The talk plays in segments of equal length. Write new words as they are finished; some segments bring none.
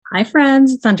Hi,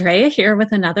 friends. It's Andrea here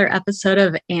with another episode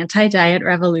of Anti-Diet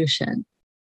Revolution.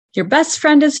 Your best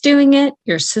friend is doing it.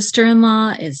 Your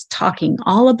sister-in-law is talking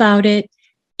all about it.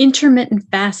 Intermittent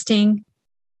fasting.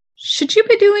 Should you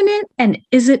be doing it? And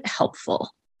is it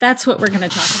helpful? That's what we're going to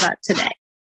talk about today.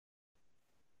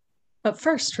 But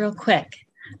first, real quick,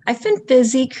 I've been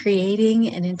busy creating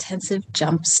an intensive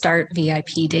Jumpstart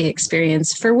VIP Day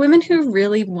experience for women who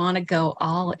really want to go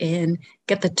all in,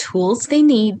 get the tools they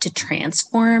need to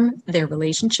transform their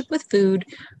relationship with food,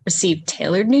 receive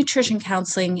tailored nutrition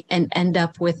counseling, and end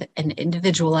up with an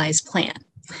individualized plan.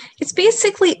 It's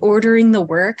basically ordering the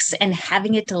works and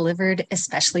having it delivered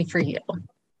especially for you.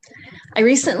 I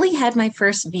recently had my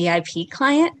first VIP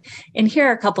client, and here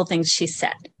are a couple things she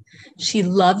said. She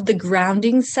loved the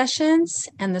grounding sessions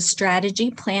and the strategy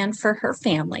plan for her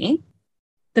family.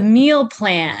 The meal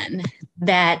plan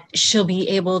that she'll be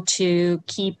able to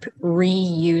keep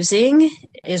reusing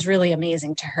is really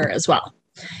amazing to her as well.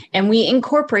 And we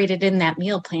incorporated in that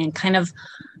meal plan kind of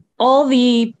all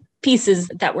the pieces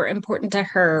that were important to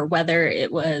her, whether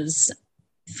it was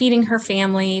feeding her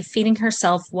family, feeding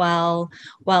herself well,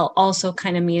 while also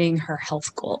kind of meeting her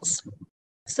health goals.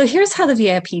 So here's how the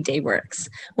VIP day works.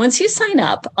 Once you sign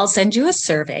up, I'll send you a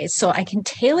survey so I can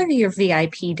tailor your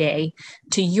VIP day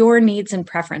to your needs and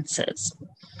preferences.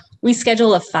 We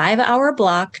schedule a 5-hour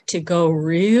block to go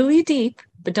really deep,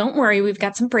 but don't worry, we've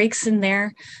got some breaks in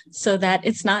there so that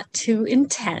it's not too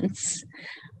intense.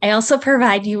 I also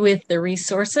provide you with the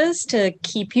resources to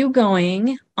keep you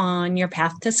going on your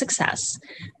path to success.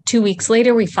 2 weeks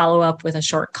later, we follow up with a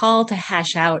short call to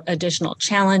hash out additional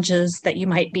challenges that you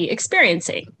might be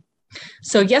experiencing.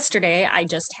 So yesterday, I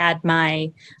just had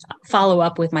my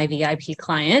follow-up with my VIP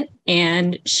client,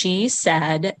 and she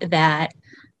said that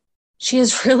she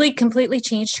has really completely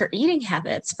changed her eating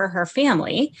habits for her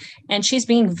family, and she's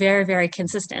being very, very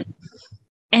consistent.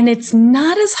 And it's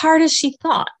not as hard as she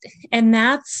thought. And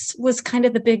was kind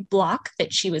of the big block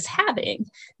that she was having,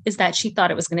 is that she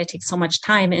thought it was going to take so much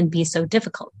time and be so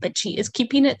difficult. But she is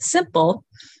keeping it simple,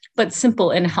 but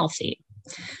simple and healthy.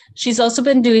 She's also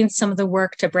been doing some of the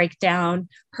work to break down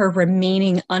her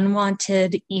remaining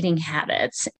unwanted eating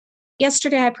habits.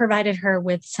 Yesterday, I provided her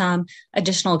with some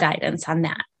additional guidance on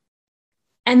that.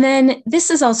 And then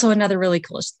this is also another really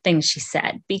cool thing she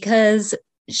said, because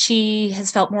she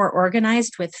has felt more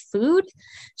organized with food.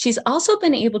 She's also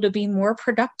been able to be more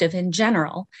productive in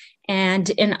general and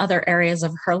in other areas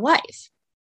of her life.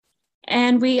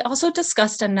 And we also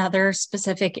discussed another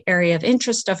specific area of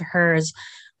interest of hers,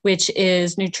 which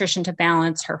is nutrition to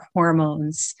balance her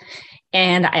hormones.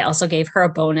 And I also gave her a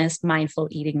bonus mindful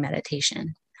eating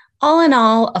meditation. All in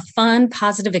all, a fun,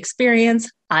 positive experience.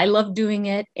 I love doing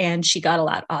it, and she got a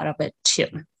lot out of it too.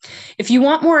 If you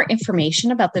want more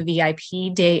information about the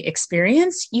VIP Day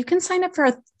experience, you can sign up for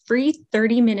a free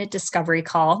 30-minute discovery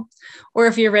call, or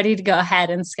if you're ready to go ahead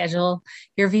and schedule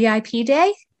your VIP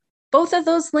Day, both of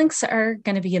those links are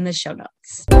going to be in the show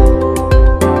notes.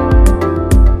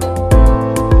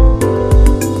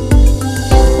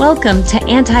 Welcome to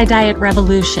Anti-Diet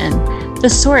Revolution, the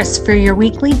source for your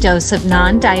weekly dose of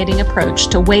non-dieting approach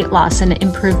to weight loss and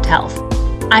improved health.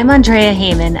 I'm Andrea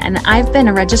Heyman, and I've been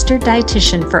a registered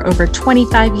dietitian for over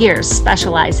 25 years,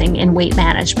 specializing in weight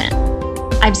management.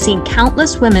 I've seen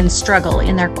countless women struggle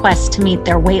in their quest to meet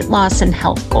their weight loss and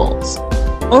health goals.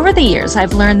 Over the years,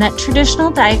 I've learned that traditional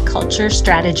diet culture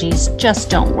strategies just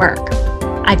don't work.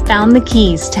 I've found the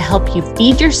keys to help you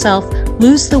feed yourself,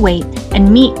 lose the weight,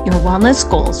 and meet your wellness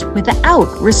goals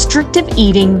without restrictive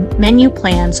eating, menu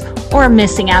plans, or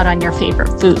missing out on your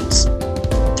favorite foods.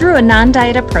 Through a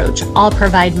non-diet approach, I'll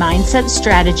provide mindset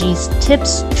strategies,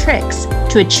 tips, tricks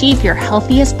to achieve your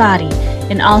healthiest body,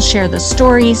 and I'll share the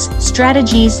stories,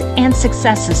 strategies, and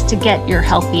successes to get your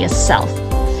healthiest self.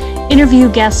 Interview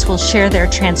guests will share their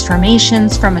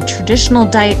transformations from a traditional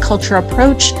diet culture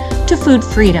approach to food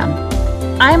freedom.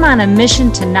 I'm on a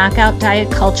mission to knock out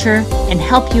diet culture and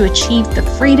help you achieve the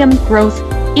freedom, growth,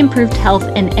 improved health,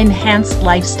 and enhanced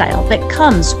lifestyle that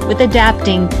comes with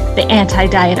adapting the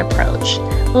anti-diet approach.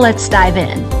 Let's dive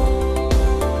in.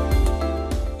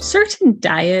 Certain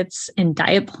diets and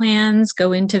diet plans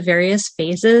go into various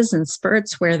phases and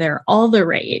spurts where they're all the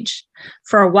rage.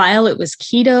 For a while, it was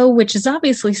keto, which is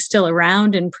obviously still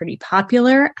around and pretty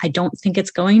popular. I don't think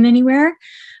it's going anywhere.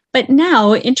 But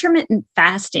now intermittent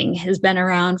fasting has been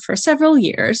around for several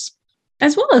years,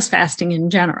 as well as fasting in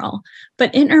general.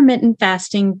 But intermittent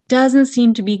fasting doesn't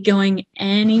seem to be going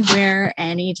anywhere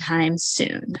anytime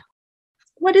soon.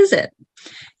 What is it?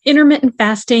 Intermittent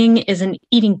fasting is an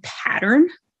eating pattern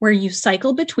where you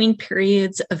cycle between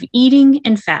periods of eating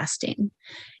and fasting.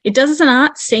 It does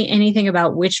not say anything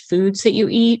about which foods that you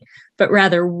eat, but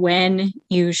rather when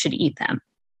you should eat them.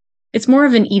 It's more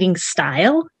of an eating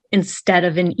style instead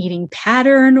of an eating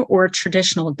pattern or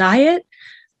traditional diet,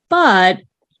 but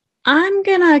I'm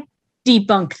going to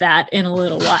debunk that in a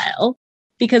little while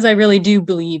because I really do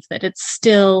believe that it's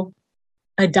still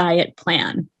a diet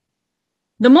plan.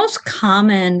 The most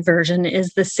common version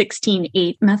is the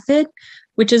 16-8 method,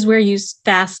 which is where you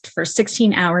fast for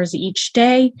 16 hours each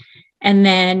day and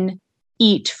then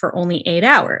eat for only 8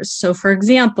 hours. So for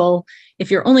example,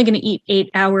 if you're only going to eat 8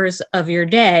 hours of your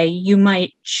day, you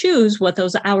might choose what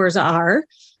those hours are.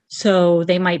 So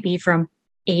they might be from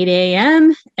 8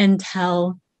 a.m.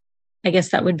 until, I guess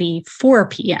that would be 4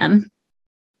 p.m.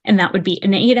 And that would be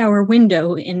an 8-hour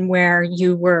window in where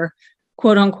you were,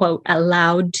 quote unquote,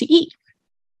 allowed to eat.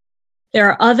 There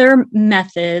are other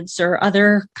methods or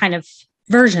other kind of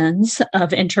versions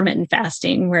of intermittent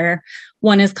fasting where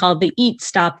one is called the eat,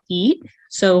 stop, eat.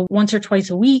 So once or twice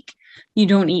a week, you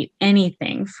don't eat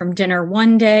anything from dinner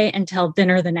one day until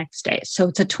dinner the next day. So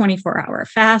it's a 24-hour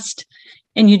fast,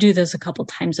 and you do this a couple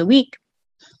times a week.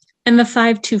 And the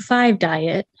 5-2-5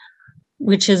 diet,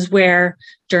 which is where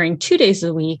during 2 days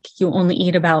a week, you only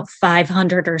eat about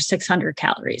 500 or 600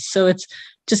 calories. So it's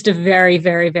just a very,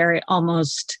 very, very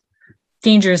almost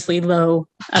dangerously low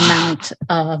amount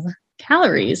of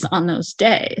calories on those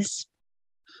days.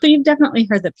 So you've definitely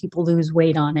heard that people lose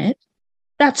weight on it.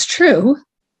 That's true,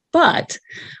 but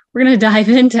we're going to dive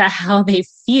into how they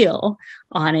feel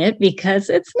on it because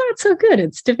it's not so good.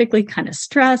 It's typically kind of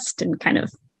stressed and kind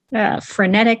of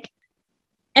frenetic.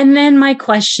 And then my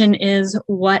question is,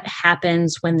 what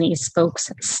happens when these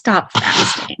folks stop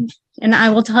fasting? And I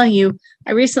will tell you,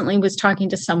 I recently was talking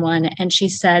to someone and she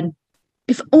said,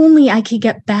 if only I could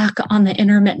get back on the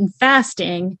intermittent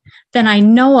fasting, then I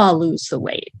know I'll lose the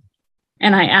weight.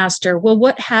 And I asked her, well,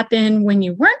 what happened when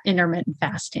you weren't intermittent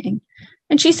fasting?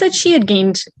 And she said she had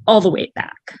gained all the weight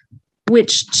back,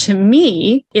 which to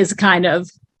me is kind of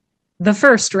the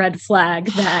first red flag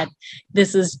that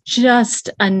this is just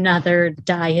another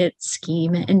diet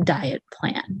scheme and diet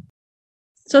plan.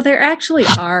 So there actually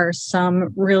are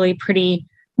some really pretty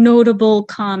notable,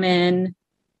 common,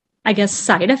 I guess,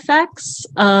 side effects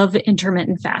of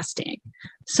intermittent fasting.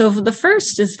 So the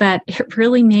first is that it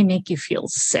really may make you feel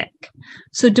sick.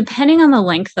 So depending on the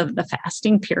length of the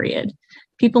fasting period,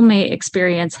 people may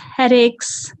experience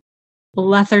headaches,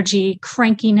 lethargy,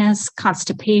 crankiness,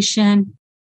 constipation.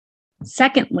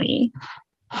 Secondly,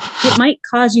 it might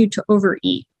cause you to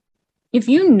overeat. If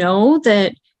you know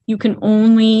that you can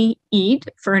only eat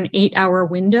for an 8-hour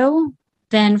window,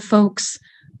 then folks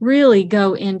really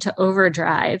go into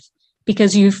overdrive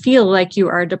because you feel like you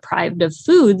are deprived of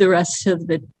food the rest of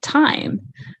the time.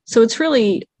 So it's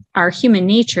really our human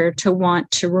nature to want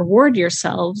to reward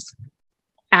yourselves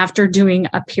after doing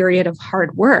a period of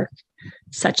hard work,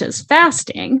 such as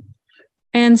fasting.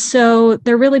 And so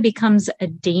there really becomes a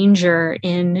danger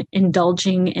in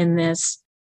indulging in this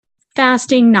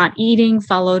fasting, not eating,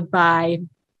 followed by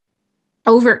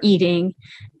overeating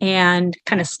and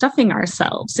kind of stuffing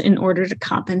ourselves in order to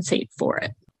compensate for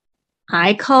it.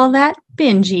 I call that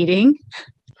binge eating.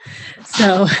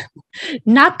 So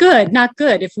not good, not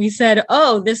good. If we said,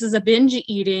 oh, this is a binge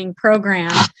eating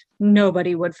program,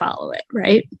 nobody would follow it,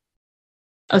 right?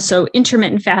 So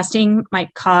intermittent fasting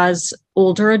might cause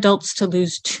older adults to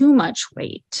lose too much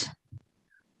weight.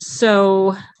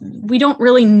 So we don't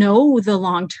really know the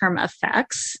long-term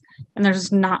effects, and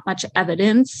there's not much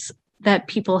evidence that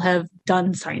people have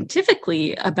done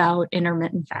scientifically about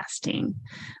intermittent fasting,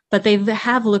 but they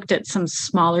have looked at some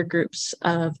smaller groups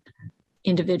of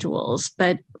individuals.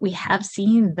 But we have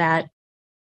seen that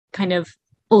kind of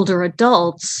older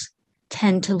adults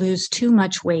tend to lose too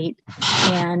much weight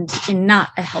and in not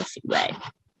a healthy way.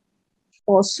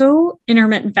 Also,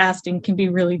 intermittent fasting can be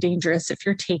really dangerous if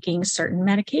you're taking certain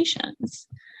medications.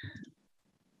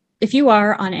 If you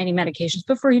are on any medications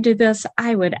before you do this,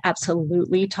 I would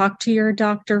absolutely talk to your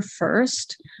doctor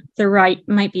first. There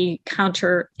might be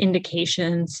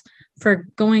counterindications for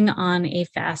going on a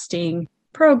fasting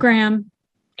program.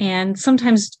 And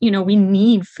sometimes, we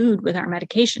need food with our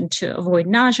medication to avoid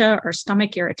nausea or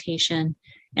stomach irritation.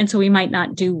 And so we might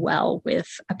not do well with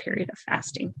a period of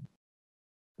fasting.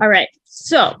 All right.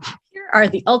 So here are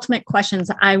the ultimate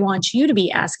questions I want you to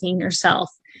be asking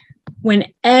yourself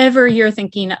whenever you're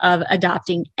thinking of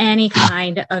adopting any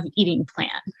kind of eating plan.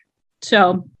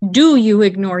 So, do you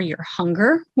ignore your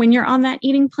hunger when you're on that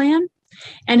eating plan?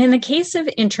 And in the case of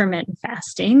intermittent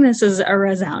fasting, this is a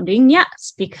resounding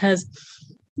yes, because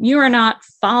you are not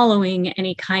following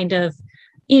any kind of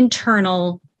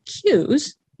internal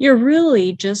cues. You're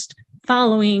really just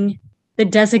following the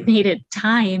designated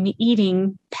time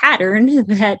eating pattern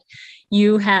that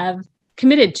you have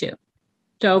committed to.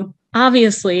 So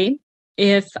obviously,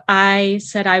 if I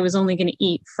said I was only going to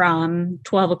eat from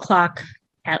 12 o'clock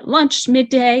at lunch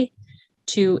midday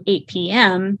to 8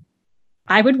 p.m.,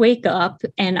 I would wake up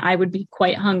and I would be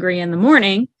quite hungry in the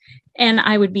morning, and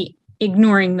I would be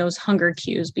ignoring those hunger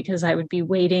cues because I would be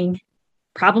waiting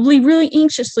probably really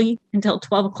anxiously until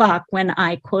 12 o'clock when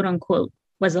I, quote unquote,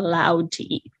 was allowed to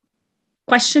eat.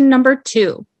 Question number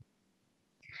 2.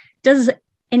 Does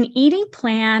an eating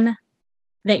plan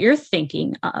that you're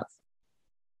thinking of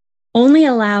only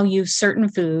allow you certain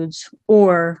foods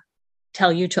or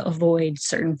tell you to avoid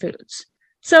certain foods?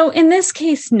 So in this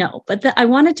case, no, but I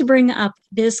wanted to bring up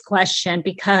this question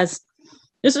because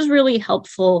this is really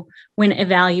helpful when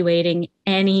evaluating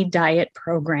any diet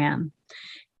program.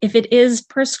 If it is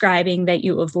prescribing that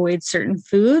you avoid certain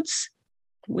foods,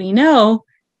 we know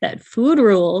that food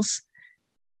rules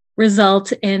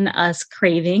result in us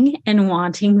craving and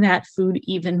wanting that food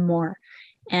even more.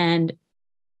 And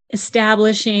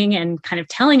establishing and kind of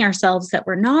telling ourselves that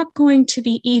we're not going to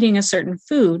be eating a certain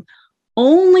food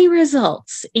only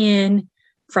results in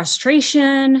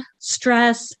frustration,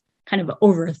 stress, kind of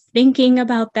overthinking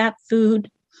about that food,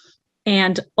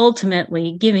 and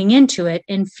ultimately giving into it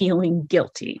and feeling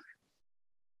guilty.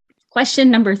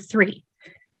 Question number 3.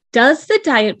 Does the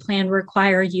diet plan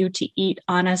require you to eat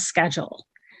on a schedule?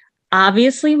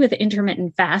 Obviously, with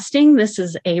intermittent fasting, this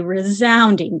is a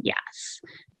resounding yes.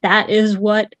 That is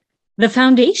what the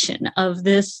foundation of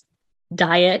this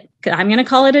diet, I'm going to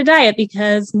call it a diet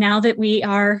because now that we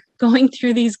are going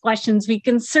through these questions, we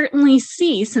can certainly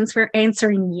see, since we're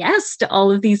answering yes to all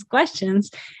of these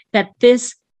questions, that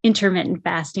this intermittent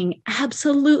fasting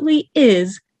absolutely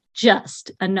is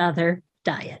just another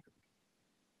diet.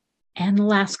 And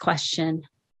last question,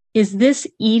 is this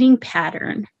eating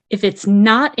pattern, if it's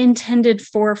not intended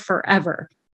for forever,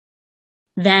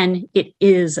 then it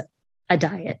is a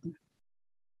diet?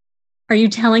 Are you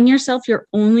telling yourself you're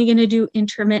only going to do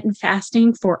intermittent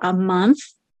fasting for a month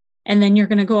and then you're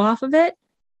going to go off of it?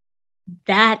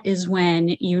 That is when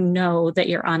you know that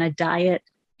you're on a diet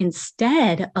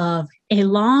instead of a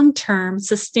long-term,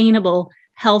 sustainable,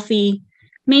 healthy,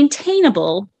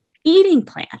 maintainable eating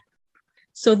plan.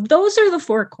 So those are the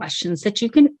 4 questions that you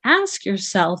can ask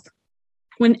yourself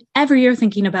whenever you're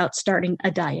thinking about starting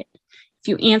a diet. If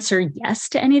you answer yes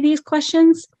to any of these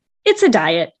questions, it's a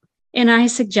diet. And I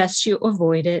suggest you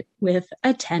avoid it with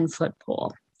a 10-foot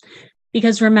pole.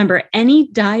 Because remember, any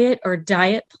diet or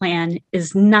diet plan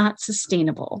is not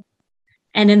sustainable.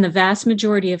 And in the vast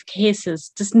majority of cases,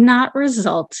 does not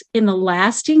result in the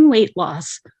lasting weight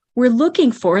loss we're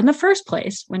looking for in the first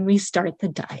place when we start the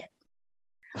diet.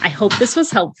 I hope this was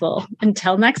helpful.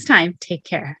 Until next time, take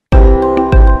care.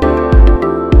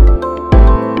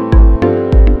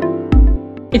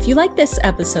 If you like this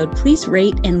episode, please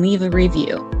rate and leave a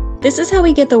review. This is how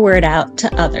we get the word out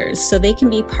to others so they can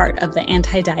be part of the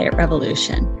anti-diet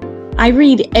revolution. I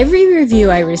read every review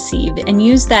I receive and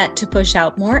use that to push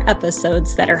out more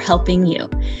episodes that are helping you.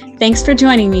 Thanks for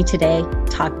joining me today.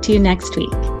 Talk to you next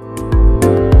week.